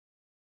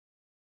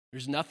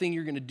 There's nothing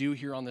you're going to do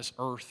here on this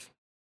earth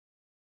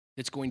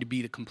that's going to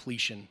be the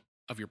completion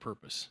of your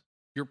purpose.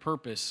 Your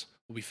purpose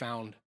will be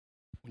found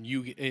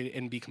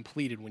and be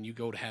completed when you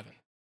go to heaven.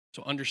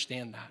 So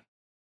understand that.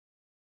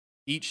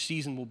 Each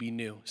season will be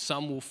new.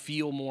 Some will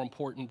feel more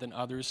important than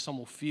others. Some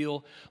will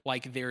feel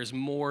like there is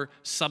more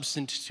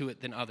substance to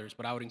it than others.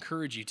 But I would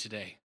encourage you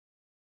today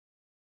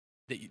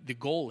that the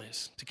goal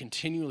is to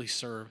continually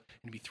serve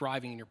and be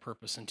thriving in your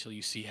purpose until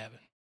you see heaven.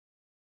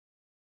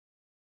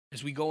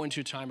 As we go into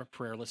a time of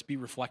prayer, let's be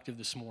reflective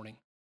this morning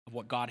of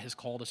what God has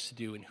called us to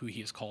do and who he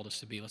has called us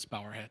to be. Let's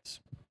bow our heads.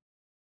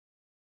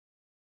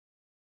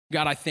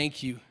 God, I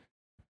thank you.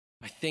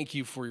 I thank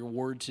you for your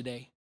word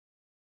today.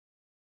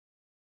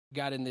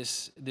 God, in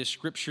this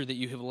scripture that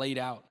you have laid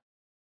out,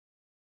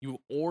 you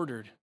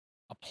ordered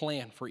a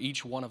plan for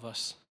each one of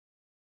us.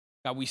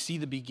 God, we see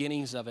the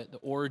beginnings of it, the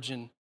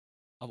origin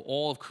of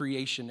all of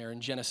creation there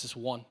in Genesis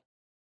 1.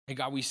 And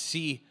God, we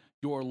see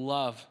your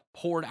love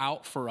poured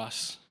out for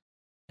us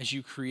as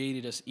you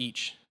created us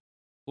each,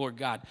 Lord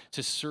God,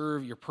 to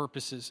serve your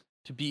purposes,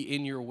 to be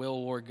in your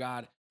will, Lord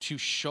God, to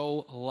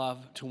show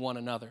love to one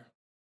another.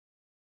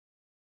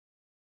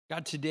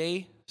 God,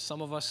 today,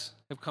 some of us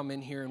have come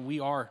in here and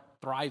we are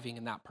thriving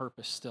in that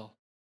purpose still.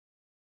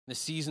 The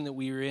season that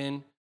we are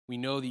in, we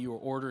know that you are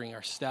ordering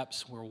our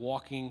steps. We're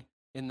walking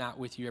in that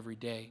with you every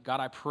day. God,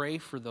 I pray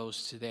for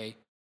those today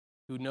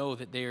who know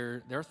that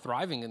they're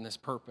thriving in this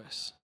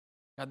purpose.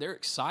 God, they're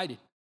excited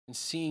in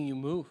seeing you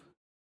move.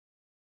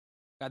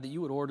 God, that you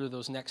would order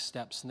those next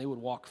steps and they would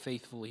walk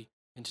faithfully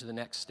into the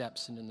next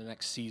steps and in the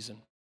next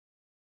season.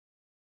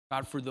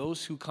 God, for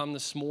those who come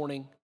this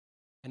morning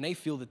and they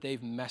feel that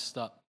they've messed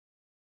up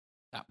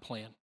that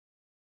plan.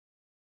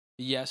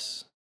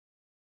 Yes,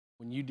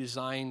 when you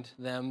designed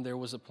them, there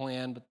was a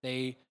plan, but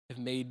they have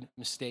made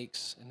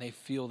mistakes and they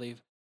feel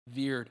they've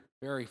veered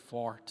very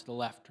far to the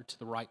left or to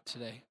the right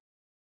today.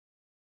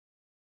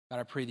 God,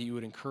 I pray that you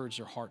would encourage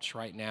their hearts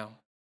right now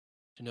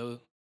to know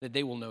that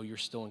they will know you're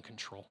still in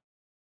control.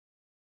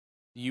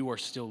 You are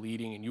still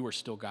leading and you are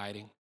still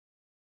guiding.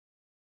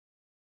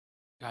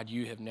 God,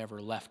 you have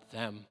never left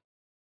them,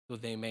 though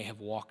they may have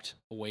walked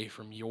away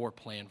from your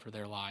plan for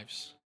their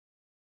lives.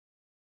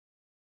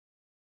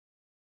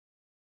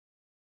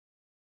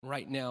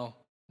 Right now,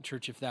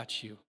 church, if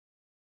that's you,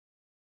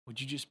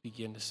 would you just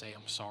begin to say,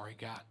 I'm sorry,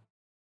 God?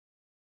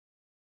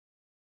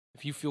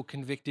 If you feel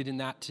convicted in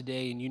that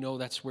today and you know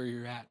that's where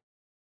you're at,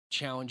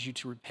 challenge you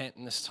to repent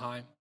in this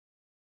time.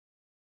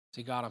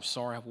 Say, God, I'm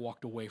sorry I've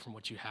walked away from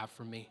what you have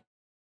for me.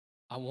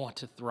 I want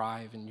to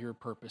thrive in your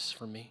purpose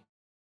for me.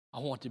 I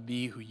want to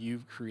be who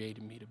you've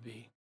created me to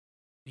be.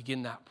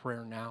 Begin that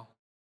prayer now.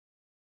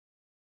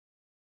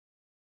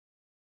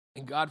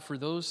 And God, for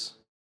those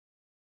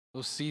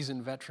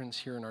seasoned veterans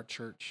here in our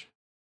church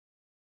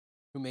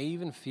who may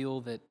even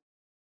feel that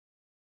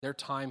their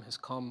time has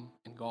come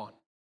and gone,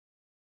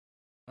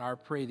 I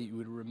pray that you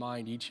would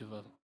remind each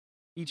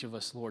of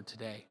us, Lord,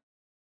 today,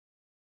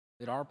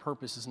 that our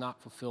purpose is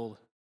not fulfilled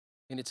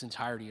in its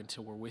entirety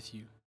until we're with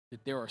you,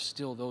 that there are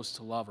still those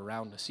to love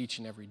around us each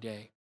and every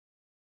day.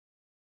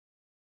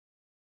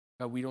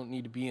 God, we don't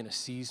need to be in a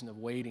season of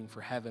waiting for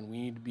heaven. We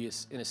need to be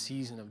in a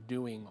season of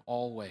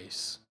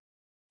always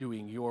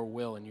doing your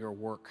will and your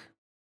work.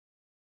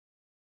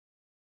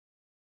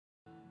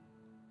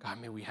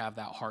 God, may we have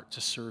that heart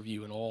to serve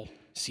you in all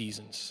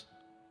seasons.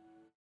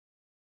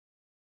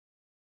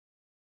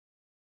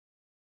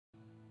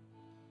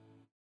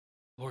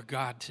 Lord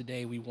God,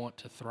 today we want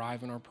to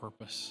thrive in our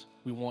purpose.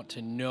 We want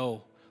to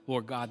know,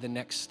 Lord God, the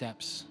next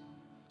steps.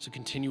 So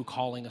continue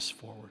calling us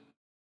forward.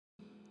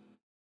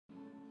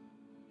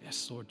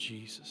 Yes, Lord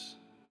Jesus.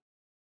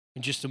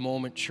 In just a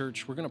moment,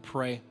 church, we're going to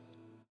pray.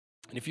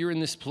 And if you're in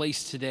this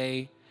place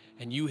today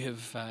and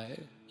you've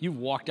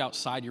walked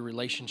outside your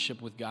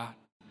relationship with God,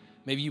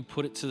 maybe you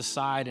put it to the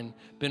side and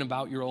been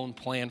about your own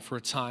plan for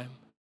a time,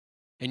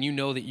 and you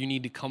know that you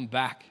need to come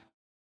back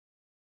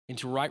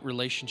into right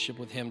relationship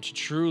with him to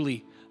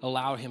truly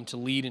allow him to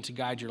lead and to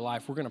guide your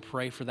life. We're going to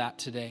pray for that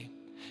today.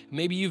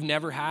 Maybe you've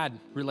never had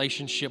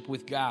relationship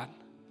with God.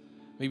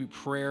 Maybe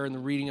prayer and the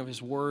reading of his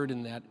word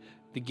and that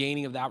the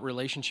gaining of that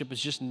relationship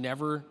has just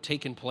never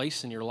taken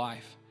place in your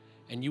life,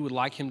 and you would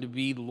like him to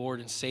be the Lord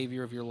and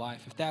Savior of your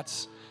life. If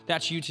that's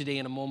you today,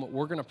 in a moment,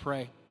 we're going to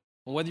pray.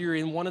 And whether you're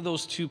in one of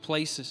those two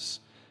places,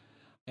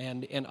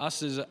 and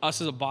us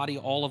as a body,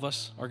 all of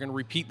us are going to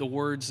repeat the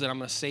words that I'm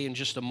going to say in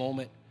just a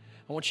moment.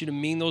 I want you to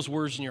mean those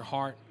words in your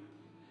heart,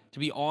 to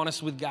be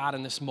honest with God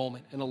in this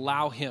moment and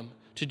allow him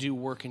to do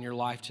work in your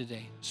life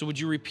today. So would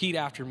you repeat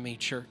after me,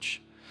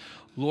 church?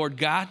 Lord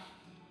God,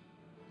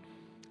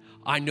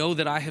 I know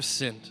that I have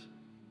sinned.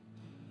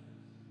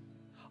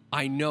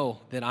 I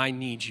know that I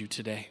need you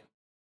today.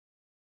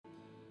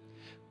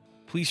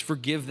 Please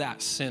forgive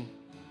that sin.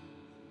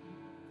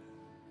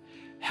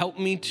 Help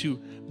me to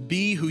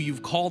be who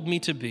you've called me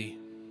to be.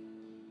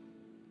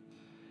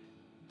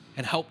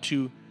 And help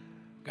to,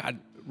 God,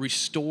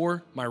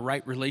 restore my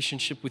right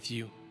relationship with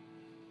you,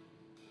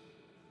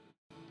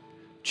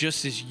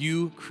 just as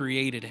you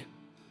created it.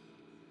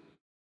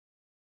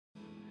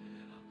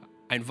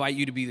 I invite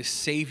you to be the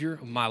Savior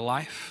of my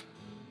life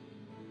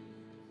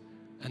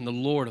and the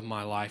Lord of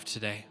my life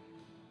today.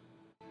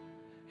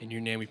 In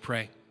your name we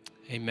pray.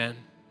 Amen.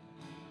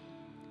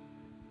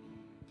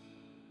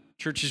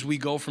 Church, as we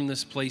go from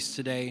this place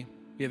today,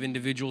 we have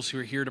individuals who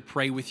are here to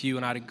pray with you,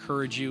 and I'd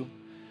encourage you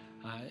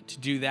to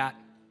do that.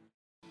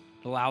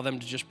 Allow them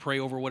to just pray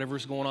over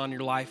whatever's going on in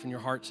your life and your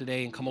heart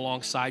today and come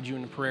alongside you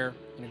in prayer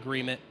and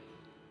agreement.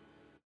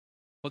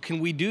 But can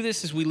we do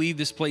this as we leave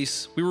this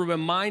place? We were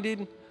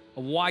reminded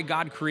of why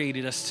God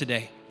created us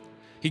today.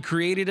 He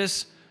created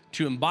us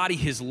to embody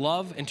his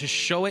love and to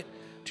show it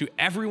to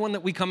everyone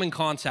that we come in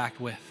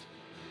contact with,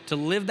 to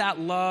live that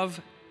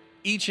love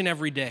each and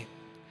every day.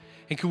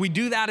 And can we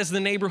do that as the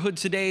neighborhood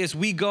today as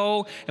we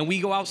go and we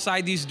go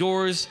outside these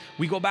doors,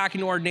 we go back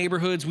into our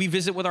neighborhoods, we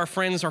visit with our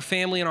friends, our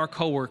family, and our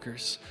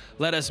coworkers.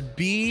 Let us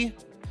be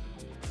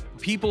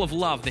people of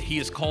love that he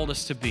has called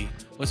us to be.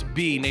 Let's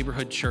be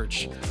Neighborhood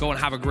Church. Go and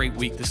have a great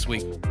week this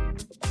week.